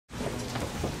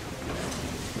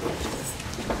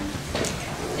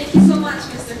Thank you so much,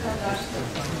 Mr. Kondo.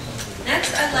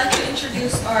 Next, I'd like to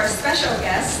introduce our special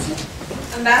guest,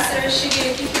 Ambassador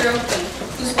Shigeyuki Hiroki,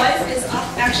 whose wife is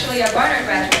actually a Barnard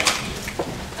graduate.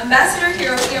 Ambassador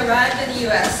Hiroki arrived in the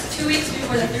U.S. 2 weeks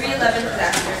before the 3/11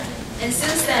 disaster, and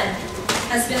since then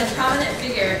has been a prominent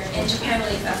figure in Japan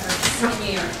relief efforts in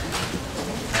New York.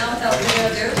 Now, without further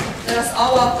ado, let us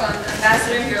all welcome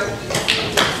Ambassador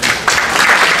Hiroki.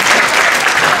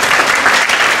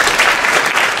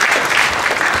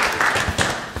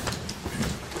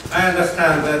 I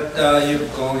understand that you're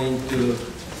going into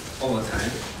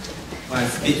overtime. My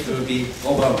speech will be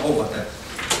over that.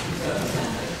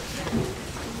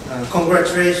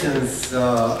 Congratulations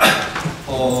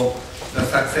for the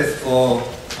successful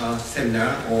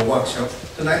seminar or workshop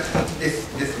tonight, this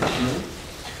afternoon.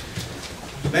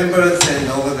 Members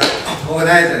and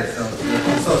organizers of the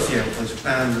Consortium for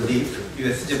Japan Relief,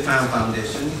 U.S.-Japan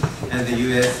Foundation, and the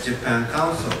U.S.-Japan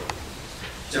Council,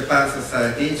 Japan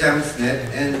Society, JAMSNet,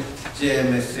 and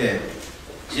JMSA,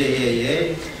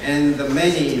 JAA, and the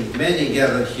many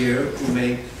gathered here who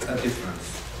make a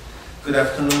difference. Good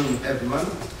afternoon, everyone.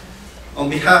 On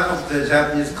behalf of the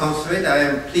Japanese Consulate, I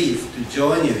am pleased to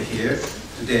join you here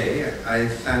today. I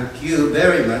thank you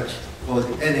very much for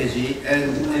the energy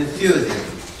and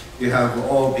enthusiasm you have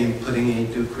all been putting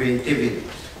into creatively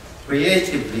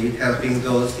helping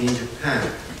those in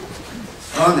Japan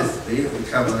honestly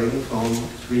recovering from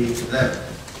 3/11.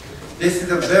 This is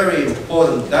a very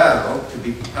important dialogue to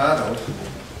be part of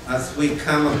as we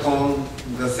come upon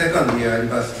the second year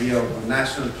anniversary of a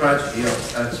national tragedy of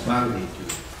such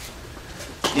magnitude.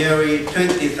 Nearly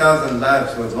 20,000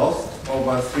 lives were lost,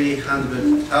 over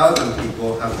 300,000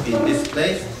 people have been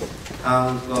displaced,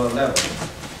 towns were leveled.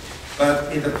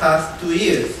 But in the past 2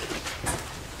 years,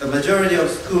 the majority of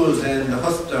schools and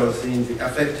hospitals in the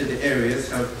affected areas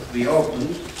have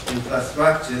reopened,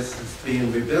 infrastructures have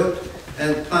been rebuilt,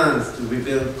 and plans to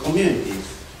rebuild communities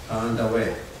are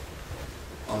underway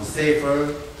on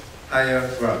safer, higher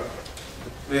ground.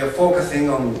 We are focusing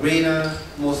on greener,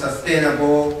 more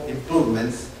sustainable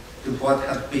improvements to what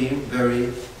had been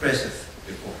very precious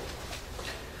before.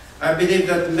 I believe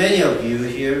that many of you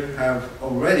here have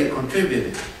already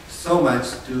contributed so much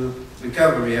to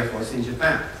recovery efforts in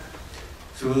Japan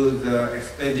through the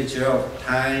expenditure of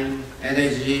time,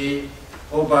 energy,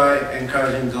 or by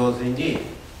encouraging those in need.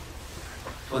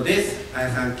 For this, I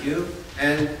thank you,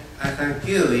 and I thank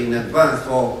you in advance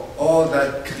for all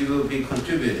that you will be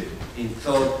contributing in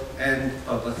thought and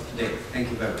purpose today.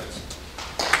 Thank you very much.